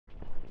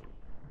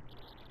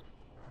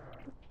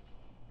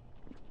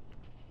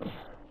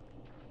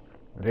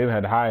They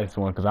had the highest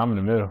one because I'm in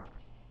the middle.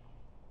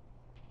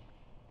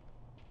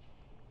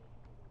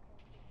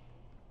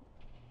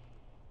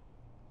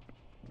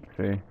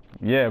 See?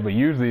 Yeah, but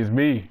usually it's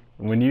me.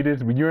 When you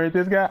ain't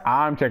this guy,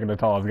 I'm checking the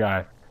tallest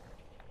guy.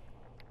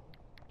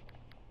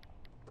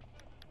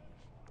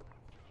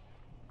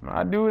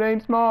 My dude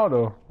ain't small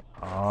though.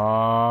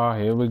 Oh,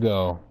 here we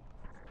go.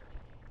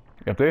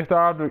 If they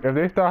start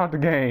the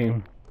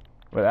game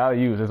without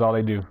use, that's all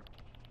they do.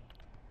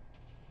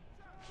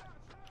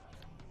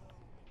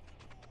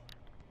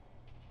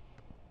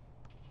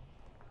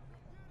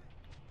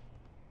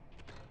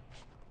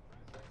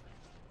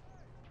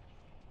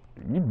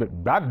 You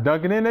about to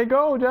dunk it in, they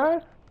go,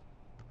 Josh.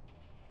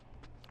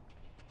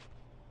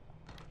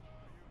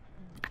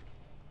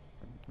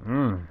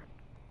 Hmm.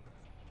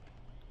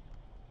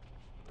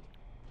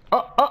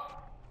 Oh,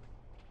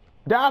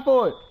 die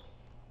for it.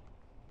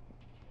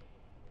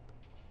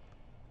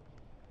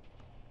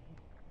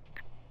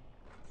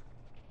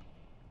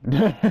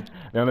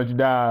 They'll let you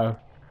dive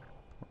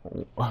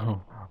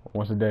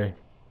once a day.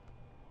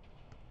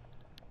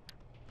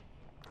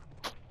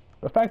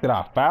 The fact that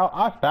I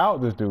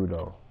fouled this dude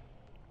though.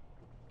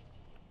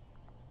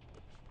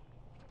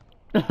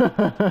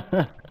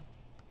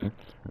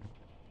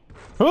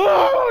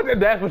 Oh,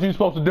 that's what you're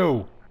supposed to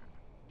do.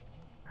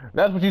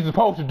 That's what you're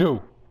supposed to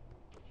do.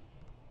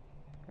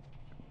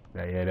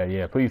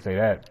 Yeah. Please say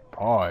that.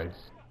 Pause.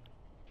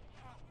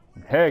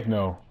 Heck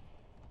no.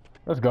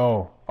 Let's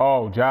go.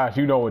 Oh, Josh,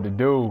 you know what to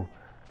do.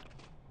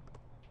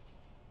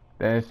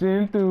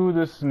 Dancing through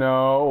the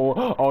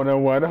snow on a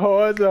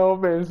one-horse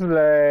open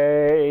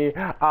sleigh.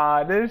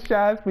 All the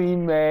shots we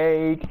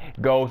make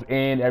goes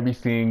in every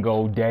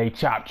single day.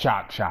 Chop,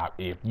 chop, chop.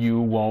 If you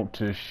want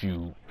to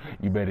shoot,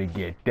 you better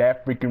get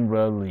that freaking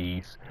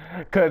release.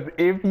 Cause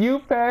if you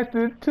pass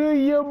it to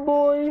your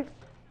boy,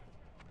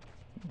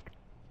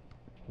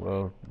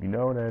 well, you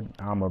know that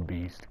I'm a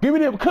beast. Give me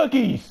them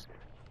cookies.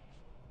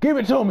 Give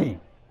it to me.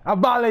 I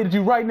violated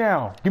you right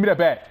now. Give me that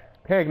back.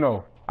 Heck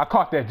no. I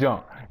caught that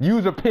jump.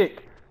 Use a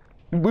pick.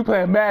 We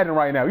playing Madden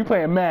right now. We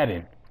playing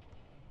Madden.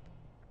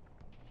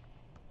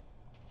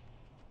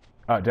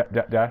 Josh.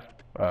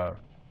 That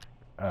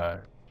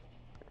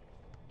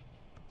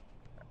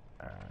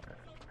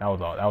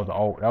was all. That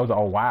was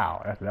all.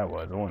 Wow. That's what that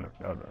was.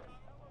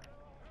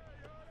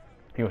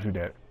 He gonna shoot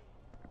that.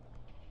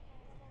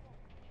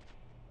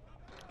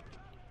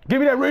 Give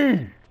me that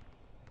read.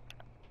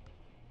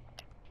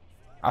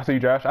 I see you,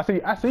 Josh.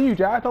 I see you,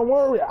 Josh. Don't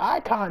worry. Eye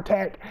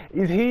contact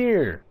is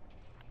here.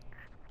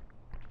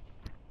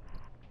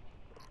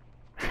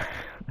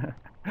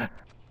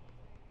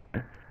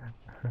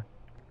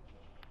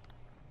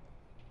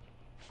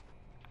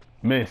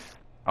 Miss.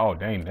 Oh,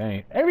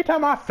 dang. Every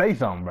time I say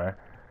something, bro.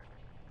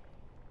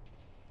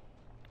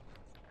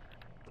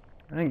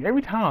 Dang,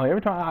 every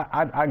time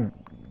I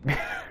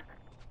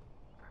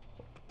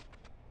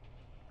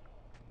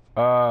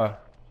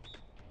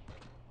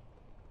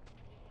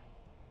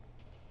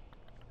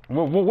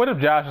what if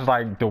Josh is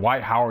like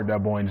Dwight Howard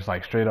that boy and just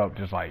like straight up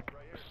just like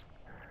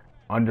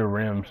under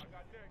rims?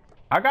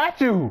 I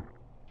got you.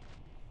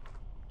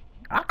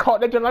 I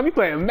caught that just like me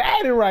playing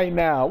Madden right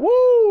now.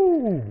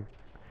 Woo!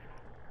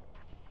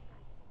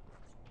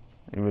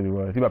 He really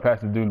was. He about to pass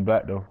the dude in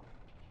black though.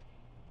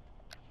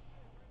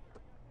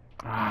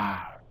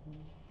 Ah,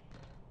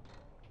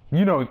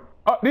 you know.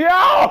 Oh, yo!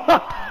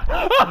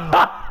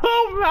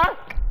 Oh my!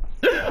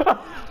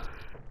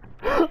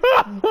 Oh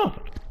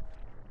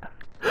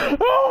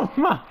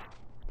my!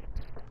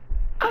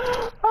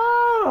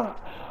 Oh,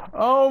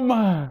 oh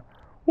my!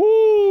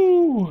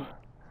 Woo!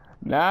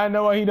 Now I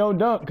know why he don't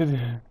dunk, cause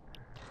yeah,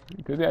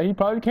 he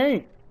probably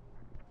can't.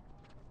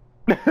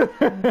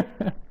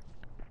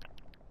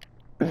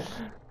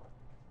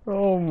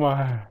 Oh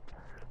my!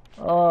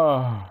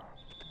 Oh,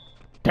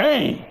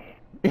 dang!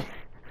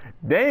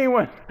 They ain't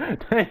want,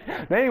 they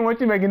ain't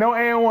want you making no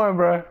and one,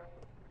 bro.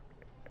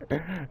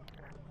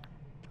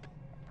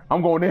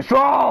 I'm going in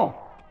strong.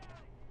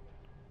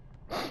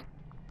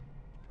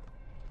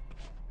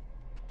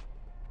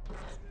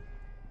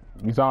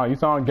 You saw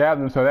him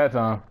gathering so that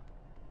time.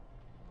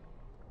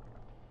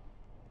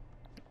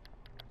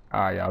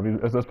 All right, y'all.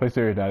 Let's play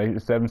serious now.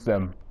 It's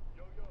 7-7.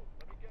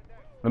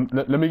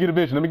 Let me get a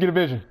vision. Let me get a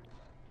vision.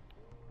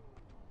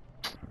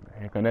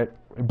 Heck on that,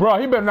 bro.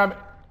 He better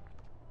not.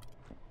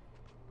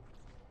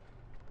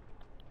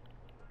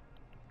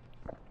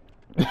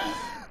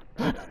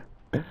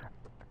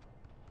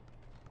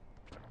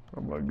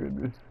 Oh my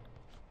goodness.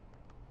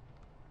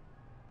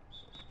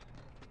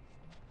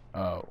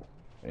 Oh,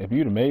 if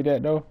you'd have made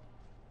that though.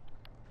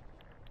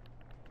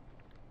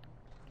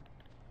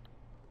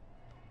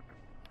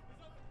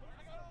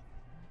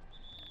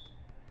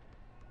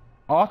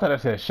 Oh, I thought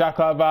that said shot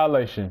clock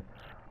violation.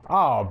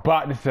 Oh,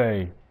 about to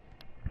say.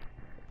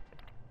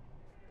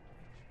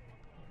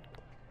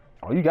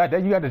 Oh, you got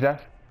that? You got the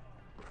Josh?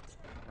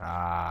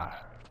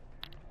 Ah.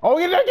 Oh,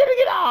 get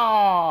it!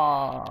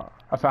 Ah!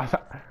 I sound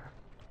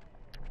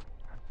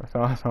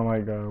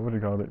like what do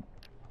you call it?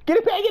 Get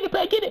it back!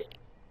 Get it!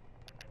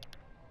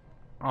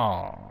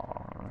 Oh.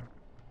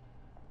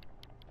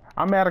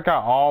 I'm mad I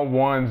got all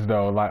ones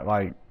though.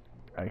 Like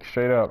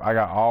straight up, I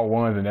got all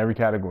ones in every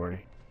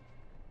category.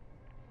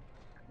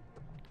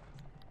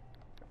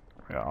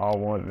 I got all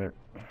ones in it.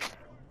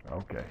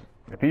 Okay.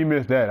 If he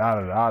missed that,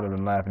 I'd have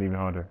been laughing even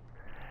harder.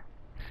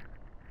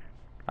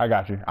 I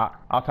got you.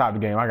 I'll tie the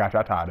game. I got you.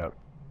 I tied up.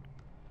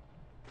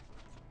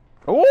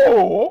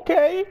 Oh,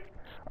 okay.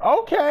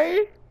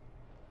 Okay.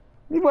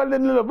 You got a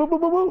little boop, boop,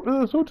 boop, boop,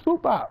 little swoop,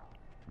 swoop pop.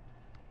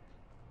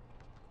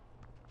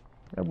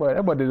 That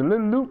boy did a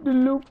little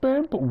loop,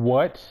 and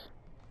what?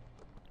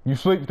 You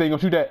sleep, they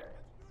gonna shoot that.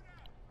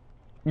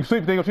 You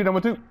sleep, they gonna shoot that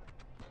one too.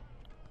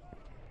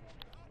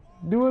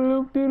 Do a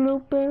loop,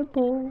 and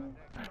pull,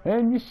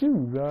 and your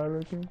shoes are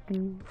looking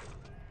good.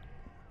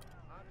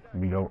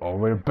 We go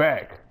over the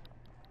back.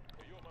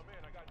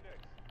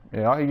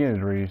 Yeah, all he getting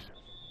is Reese.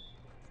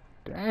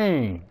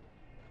 Dang.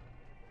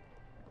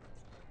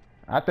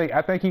 I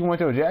think he wants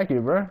your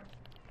jacket, bro.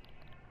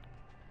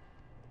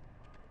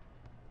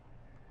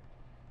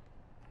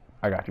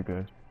 I got you,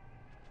 cuz.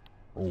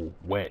 Oh,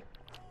 wet.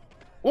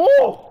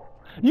 Oh!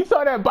 You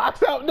saw that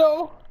box out,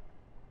 though?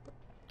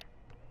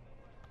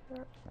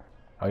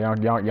 Oh, y'all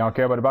don't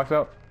care about the box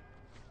out?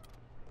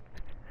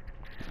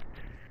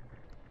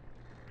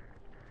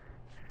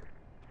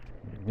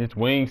 Its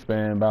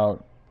wingspan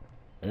about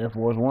Air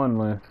Force One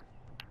length.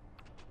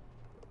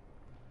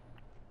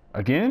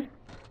 Again?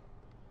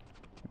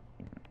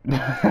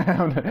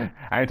 I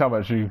ain't talking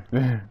about you.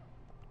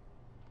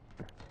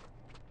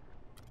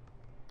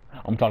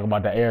 I'm talking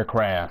about the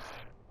aircraft.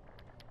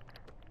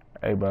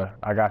 Hey, bro,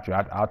 I got you.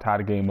 I'll tie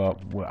the game up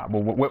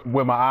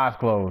with my eyes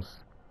closed.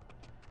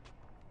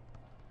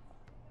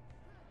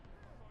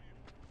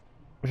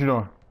 What you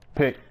doing?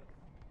 Pick.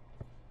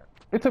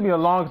 It took me a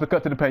long to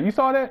cut to the paint. You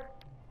saw that?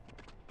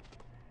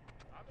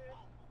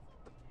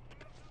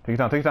 Take your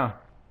time. Take your time.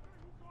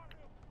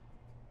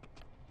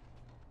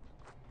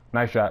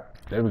 Nice shot.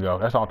 There we go.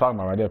 That's all I'm talking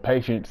about right there.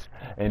 Patience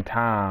and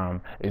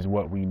time is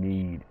what we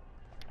need.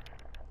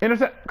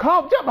 Intercept.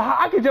 Come, jump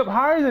high. I can jump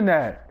higher than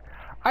that.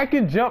 I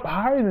can jump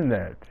higher than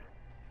that.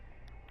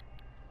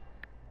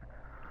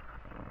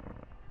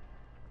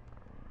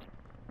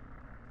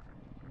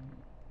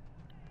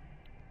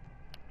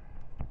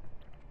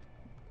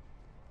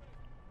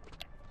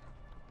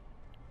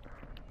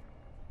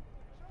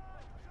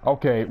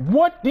 Okay,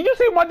 what? Did you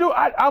see what I do?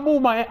 I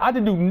moved my, I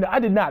did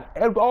not.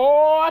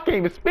 Oh, I can't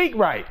even speak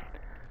right.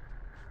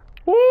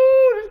 Woo,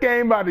 this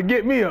game about to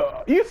get me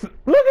up.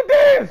 Look at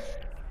this.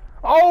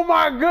 Oh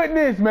my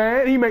goodness,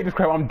 man. He made this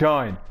crap. I'm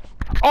done.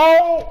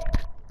 Oh.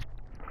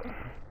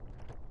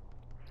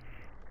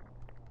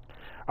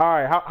 All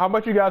right, how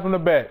much you guys want to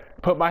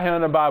bet? Put my hand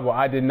on the Bible.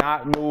 I did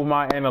not move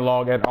my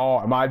analog at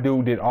all. My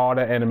dude did all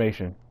that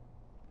animation.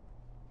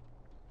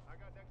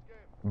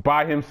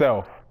 By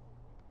himself.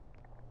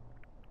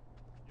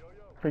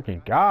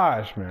 Freaking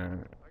gosh,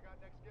 man.